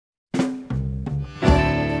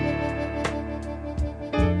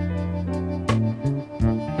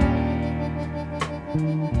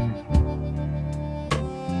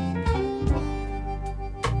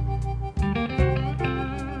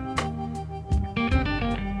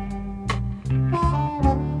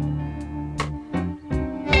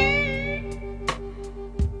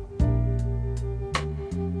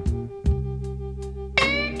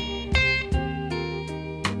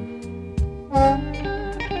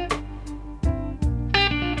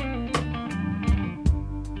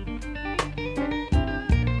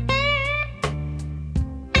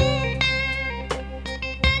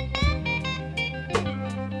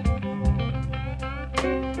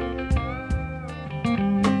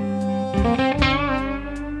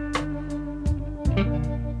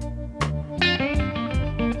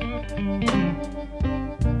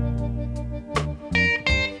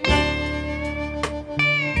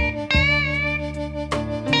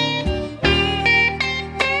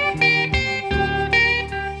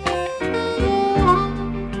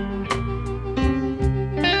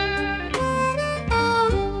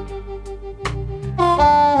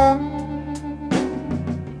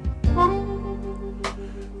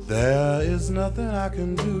There is nothing I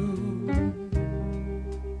can do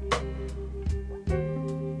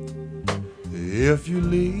if you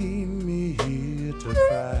leave me here to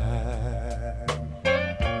cry.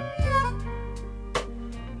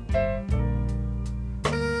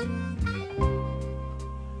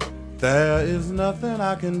 There is nothing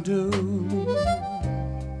I can do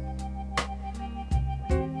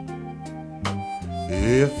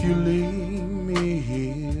if you leave me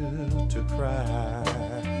here to cry.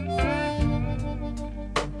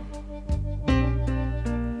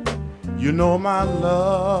 You know my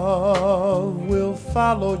love will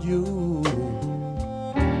follow you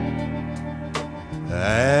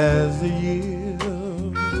as the years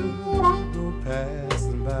go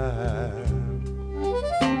passing by.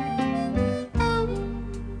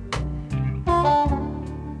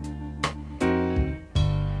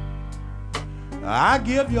 I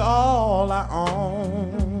give you all I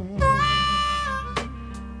own.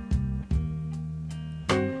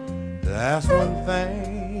 That's one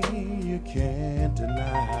thing you can't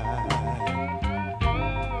deny.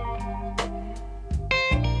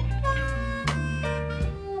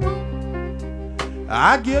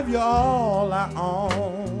 I give you all I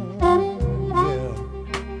own, yeah.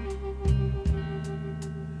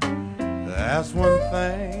 That's one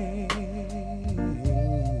thing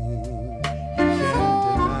you can't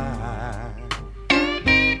deny.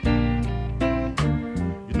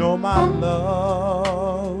 You know my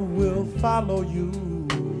love will follow you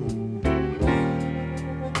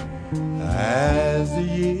as the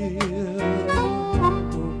years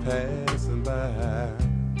go passing by.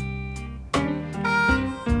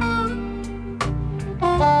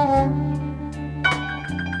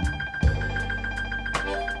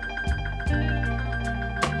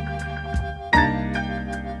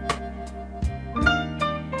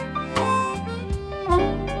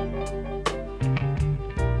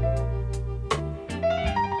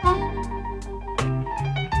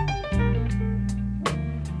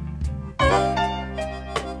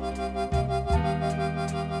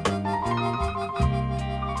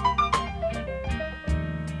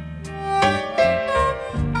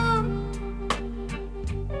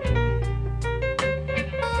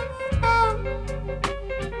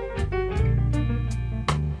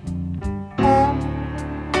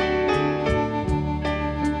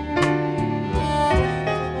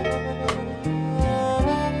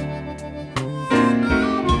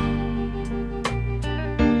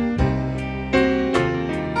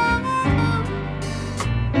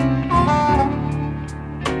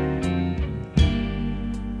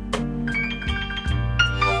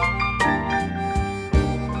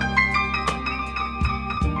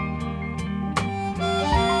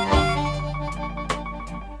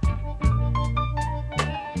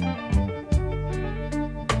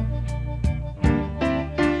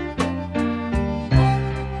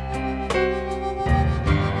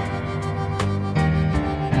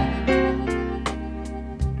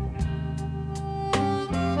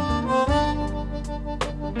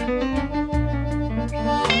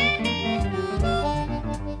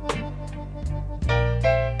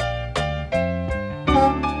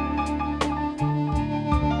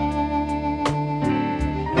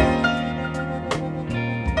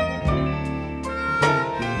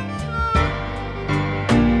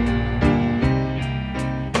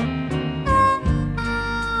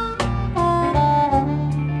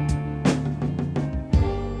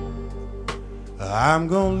 I'm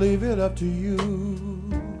gonna leave it up to you.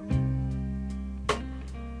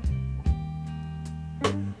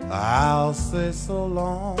 I'll say so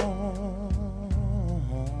long,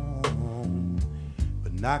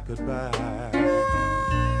 but not goodbye.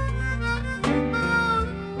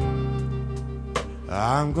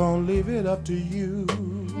 I'm gonna leave it up to you.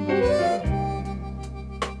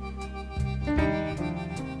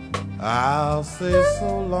 I'll say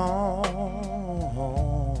so long,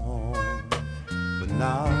 but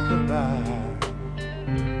not goodbye.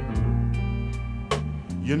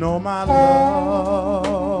 You know my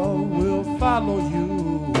love will follow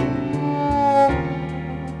you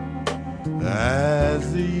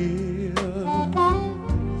as the years